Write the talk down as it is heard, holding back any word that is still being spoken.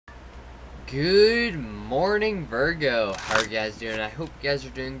Good morning, Virgo. How are you guys doing? I hope you guys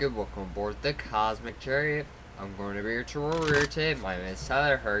are doing good. Welcome aboard the Cosmic Chariot. I'm going to be your warrior today. My name is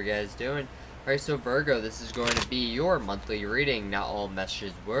Tyler. How are you guys doing? Alright, so Virgo, this is going to be your monthly reading. Not all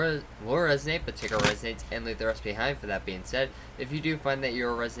messages will resonate, but take what resonates and leave the rest behind. For that being said, if you do find that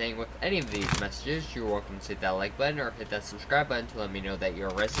you're resonating with any of these messages, you're welcome to hit that like button or hit that subscribe button to let me know that you're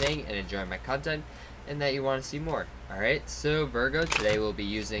resonating and enjoying my content and that you want to see more. Alright, so Virgo, today we'll be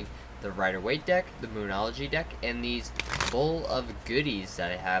using the Rider-Waite deck, the Moonology deck, and these bowl of goodies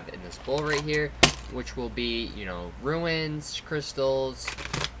that I have in this bowl right here, which will be, ruins, crystals,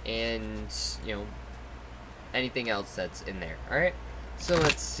 and, anything else that's in there. Alright, so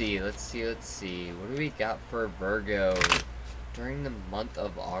let's see. What do we got for Virgo during the month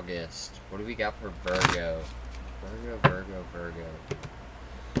of August? What do we got for Virgo? Virgo.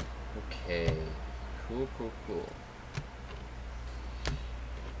 Okay, cool.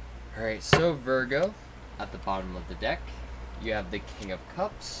 Alright, so Virgo, at the bottom of the deck, you have the King of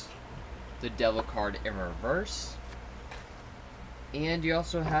Cups, the Devil card in reverse, and you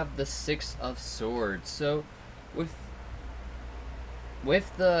also have the Six of Swords. So, with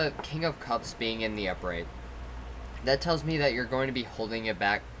the King of Cups being in the upright, that tells me that you're going to be holding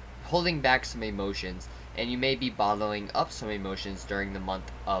back some emotions, and you may be bottling up some emotions during the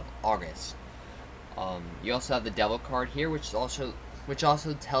month of August. You also have the Devil card here, which also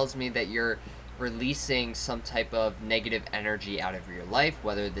tells me that you're releasing some type of negative energy out of your life,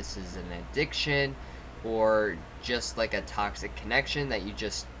 whether this is an addiction or just like a toxic connection that you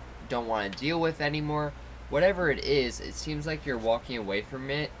just don't want to deal with anymore. Whatever it is, it seems like you're walking away from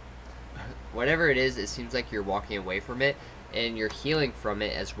it. It seems like you're walking away from it and you're healing from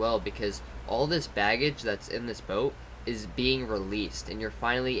it as well, because all this baggage that's in this boat is being released and you're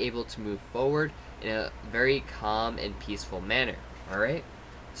finally able to move forward in a very calm and peaceful manner. Alright,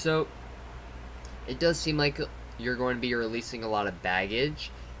 so it does seem like you're going to be releasing a lot of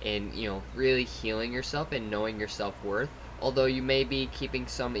baggage and, really healing yourself and knowing your self-worth. Although you may be keeping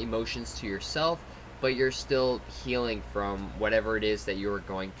some emotions to yourself, but you're still healing from whatever it is that you are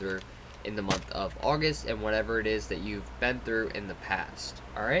going through in the month of August and whatever it is that you've been through in the past.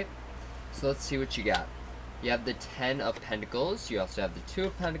 Alright, so let's see what you got. You have the Ten of Pentacles, you also have the Two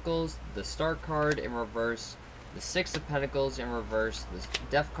of Pentacles, the Star card in reverse, the Six of Pentacles in reverse, the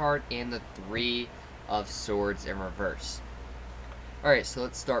Death card, and the Three of Swords in reverse. Alright, so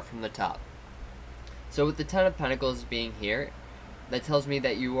let's start from the top. So with the Ten of Pentacles being here, that tells me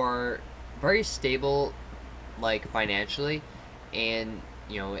that you are very stable, financially, and,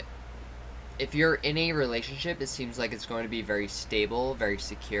 if you're in a relationship, it seems like it's going to be very stable, very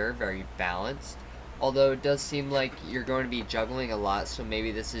secure, very balanced. Although it does seem like you're going to be juggling a lot, so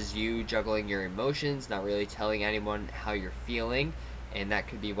maybe this is you juggling your emotions, not really telling anyone how you're feeling, and that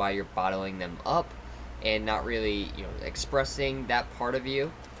could be why you're bottling them up and not really, expressing that part of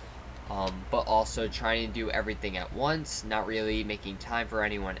you. But also trying to do everything at once, not really making time for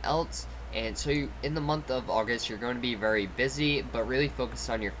anyone else. And so in the month of August, you're going to be very busy, but really focused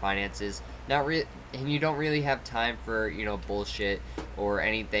on your finances. And you don't really have time for, bullshit or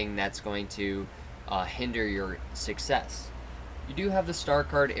anything that's going to hinder your success. You do have the Star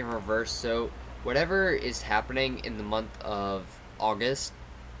card in reverse, so whatever is happening in the month of August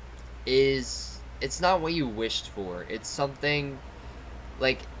it's not what you wished for. It's something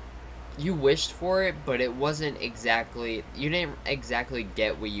you wished for it, but it wasn't exactly, you didn't exactly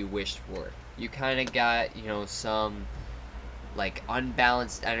get what you wished for. You kind of got, some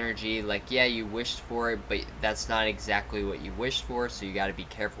unbalanced energy. Yeah, you wished for it, but that's not exactly what you wished for, so you got to be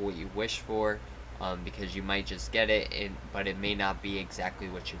careful what you wish for. Because you might just get it, but it may not be exactly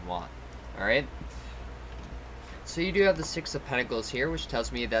what you want. Alright? So you do have the Six of Pentacles here, which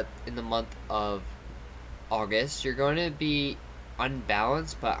tells me that in the month of August, you're going to be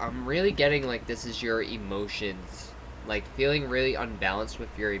unbalanced, but I'm really getting this is your emotions. Feeling really unbalanced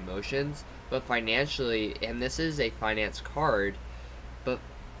with your emotions, but financially, and this is a finance card, but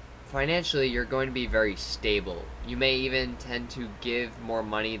financially, you're going to be very stable. You may even tend to give more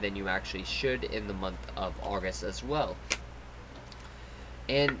money than you actually should in the month of August as well.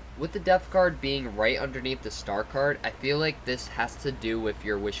 And with the Death card being right underneath the Star card, I feel like this has to do with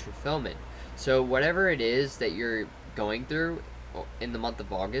your wish fulfillment. So whatever it is that you're going through in the month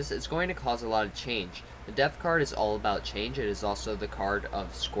of August, it's going to cause a lot of change. The Death card is all about change. It is also the card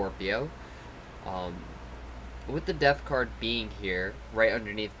of Scorpio. With the Death card being here, right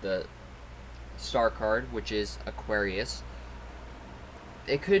underneath the Star card, which is Aquarius,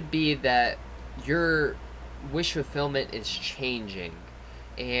 it could be that your wish fulfillment is changing,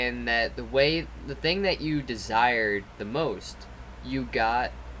 and that the thing that you desired the most, you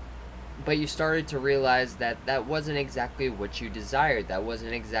got but you started to realize that that wasn't exactly what you desired. That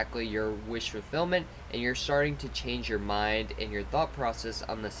wasn't exactly your wish fulfillment, and you're starting to change your mind and your thought process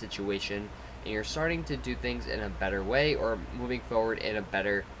on the situation, and you're starting to do things in a better way, or moving forward in a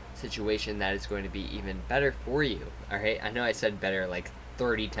better situation that is going to be even better for you. All right, I know I said better like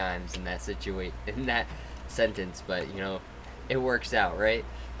 30 times in that sentence, but you know, it works out, right?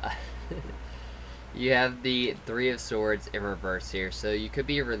 You have the Three of Swords in reverse here, so you could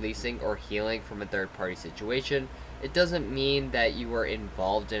be releasing or healing from a third-party situation. It doesn't mean that you were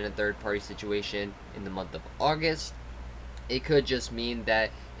involved in a third-party situation in the month of August. It could just mean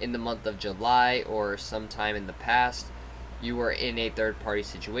that in the month of July or sometime in the past, you were in a third-party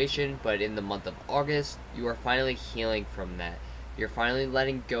situation, but in the month of August, you are finally healing from that. You're finally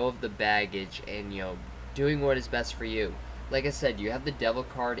letting go of the baggage and, you know, doing what is best for you. Like I said, you have the Devil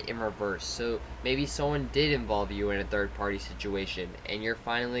card in reverse, so maybe someone did involve you in a third-party situation, and you're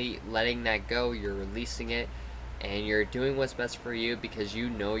finally letting that go, you're releasing it, and you're doing what's best for you because you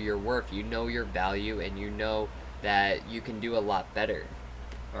know your worth, you know your value, and you know that you can do a lot better,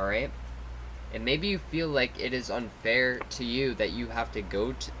 alright? And maybe you feel like it is unfair to you that you have to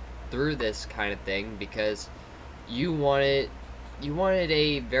go through this kind of thing because you wanted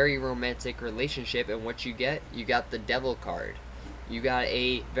a very romantic relationship, and what you got the Devil card. You got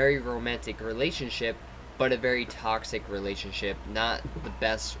a very romantic relationship, but a very toxic relationship, not the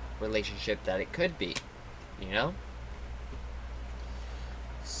best relationship that it could be, you know?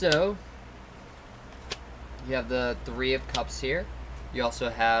 So, you have the Three of Cups here. You also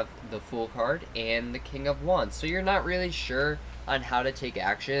have the Fool card and the King of Wands. So you're not really sure on how to take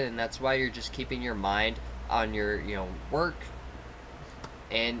action, and that's why you're just keeping your mind on your, you know, work,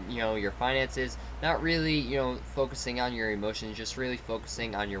 and, you know, your finances, not really, you know, focusing on your emotions, just really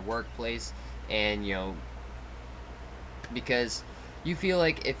focusing on your workplace, and, you know, because you feel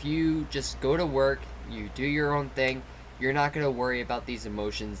like if you just go to work, you do your own thing, you're not going to worry about these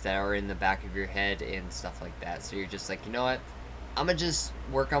emotions that are in the back of your head and stuff like that. So you're just like, you know what, I'm going to just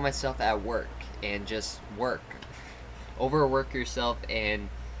work on myself at work, and just work. Overwork yourself, and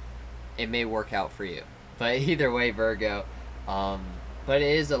it may work out for you. But either way, Virgo, but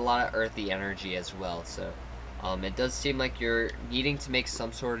it is a lot of earthy energy as well, so it does seem like you're needing to make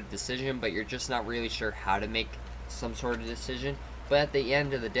some sort of decision, but you're just not really sure how to make some sort of decision. But at the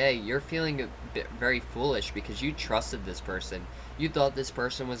end of the day, you're feeling a bit very foolish because you trusted this person. You thought this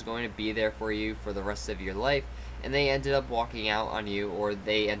person was going to be there for you for the rest of your life, and they ended up walking out on you, or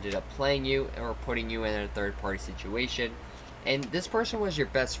they ended up playing you or putting you in a third-party situation. And this person was your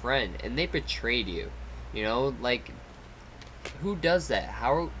best friend, and they betrayed you. You know, like, who does that?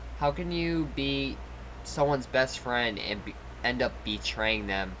 How can you be someone's best friend and end up betraying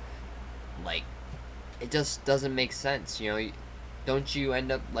them? Like, it just doesn't make sense, you know? Don't you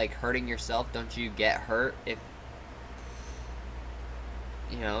end up, like, hurting yourself? Don't you get hurt if,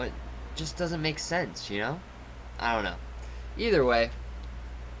 you know, it just doesn't make sense, you know? I don't know. Either way,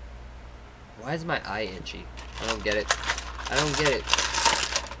 why is my eye itchy? I don't get it. I don't get it.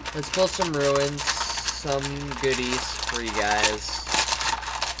 Let's pull some ruins, some goodies for you guys.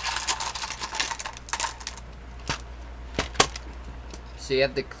 So you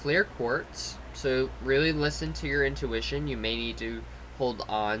have the clear quartz. So really listen to your intuition. You may need to hold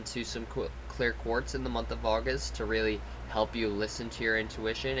on to some clear quartz in the month of August to really help you listen to your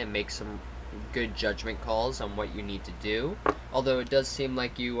intuition and make some good judgment calls on what you need to do. Although it does seem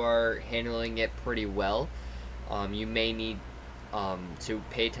like you are handling it pretty well. You may need to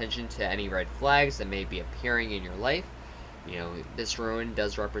pay attention to any red flags that may be appearing in your life. You know, this rune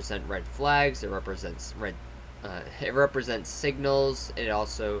does represent red flags. It represents signals. It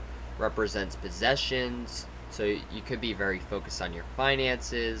also represents possessions. So you could be very focused on your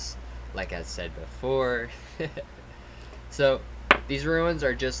finances, like I said before. So these runes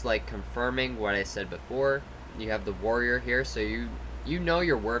are just like confirming what I said before. You have the Warrior here, so you know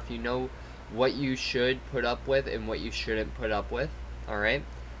your worth. You know what you should put up with and what you shouldn't put up with. Alright,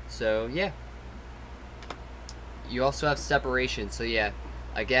 so yeah. You also have separation, so yeah,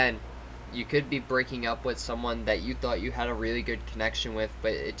 again, you could be breaking up with someone that you thought you had a really good connection with,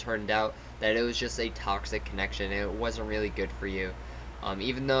 but it turned out that it was just a toxic connection and it wasn't really good for you.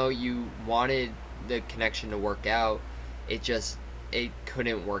 Even though you wanted the connection to work out, it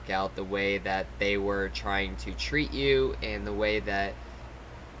couldn't work out the way that they were trying to treat you, and the way that,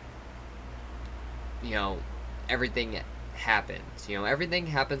 you know, everything happens. You know, everything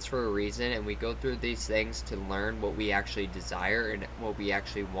happens for a reason, and we go through these things to learn what we actually desire and what we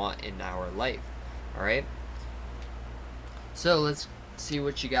actually want in our life. Alright? So let's see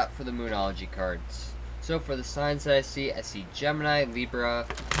what you got for the Moonology cards. So for the signs that I see Gemini, Libra,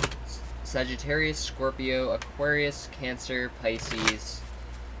 Sagittarius, Scorpio, Aquarius, Cancer, Pisces,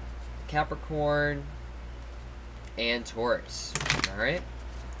 Capricorn, and Taurus. Alright?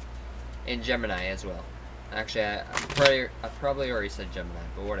 And Gemini as well. Actually, I probably already said Gemini,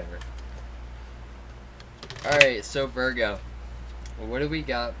 but whatever. Alright, so Virgo. What do we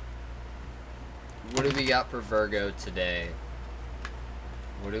got? What do we got for Virgo today?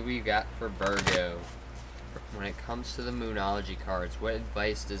 What do we got for Virgo? When it comes to the Moonology cards, what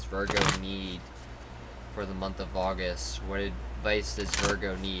advice does Virgo need for the month of August? What advice does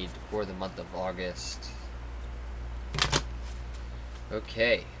Virgo need for the month of August?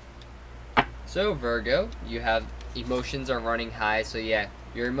 Okay. So Virgo, you have emotions are running high, so yeah,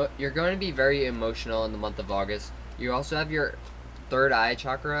 you're going to be very emotional in the month of August. You also have your third eye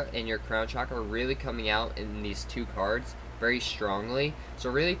chakra and your crown chakra really coming out in these two cards very strongly. So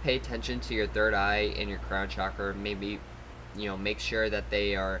really pay attention to your third eye and your crown chakra. Maybe, you know, make sure that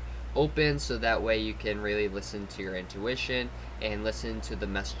they are open so that way you can really listen to your intuition and listen to the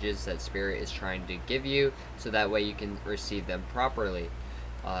messages that Spirit is trying to give you, so that way you can receive them properly.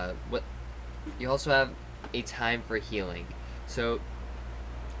 You also have a time for healing. So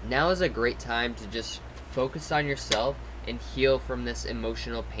now is a great time to just focus on yourself and heal from this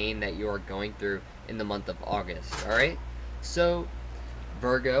emotional pain that you are going through in the month of August. Alright? So,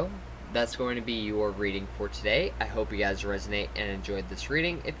 Virgo, that's going to be your reading for today. I hope you guys resonate and enjoyed this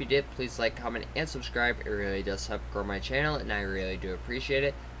reading. If you did, please like, comment, and subscribe. It really does help grow my channel, and I really do appreciate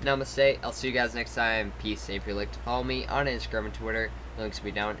it. Namaste. I'll see you guys next time. Peace. And if you'd like to follow me on Instagram and Twitter, links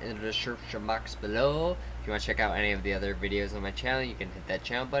will be down in the description box below. If you want to check out any of the other videos on my channel, you can hit that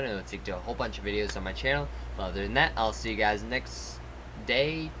channel button. It'll take you to a whole bunch of videos on my channel. But other than that, I'll see you guys next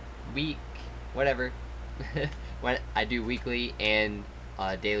day, week, whatever. When I do weekly and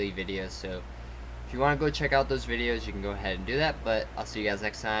daily videos. So if you want to go check out those videos, you can go ahead and do that. But I'll see you guys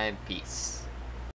next time. Peace.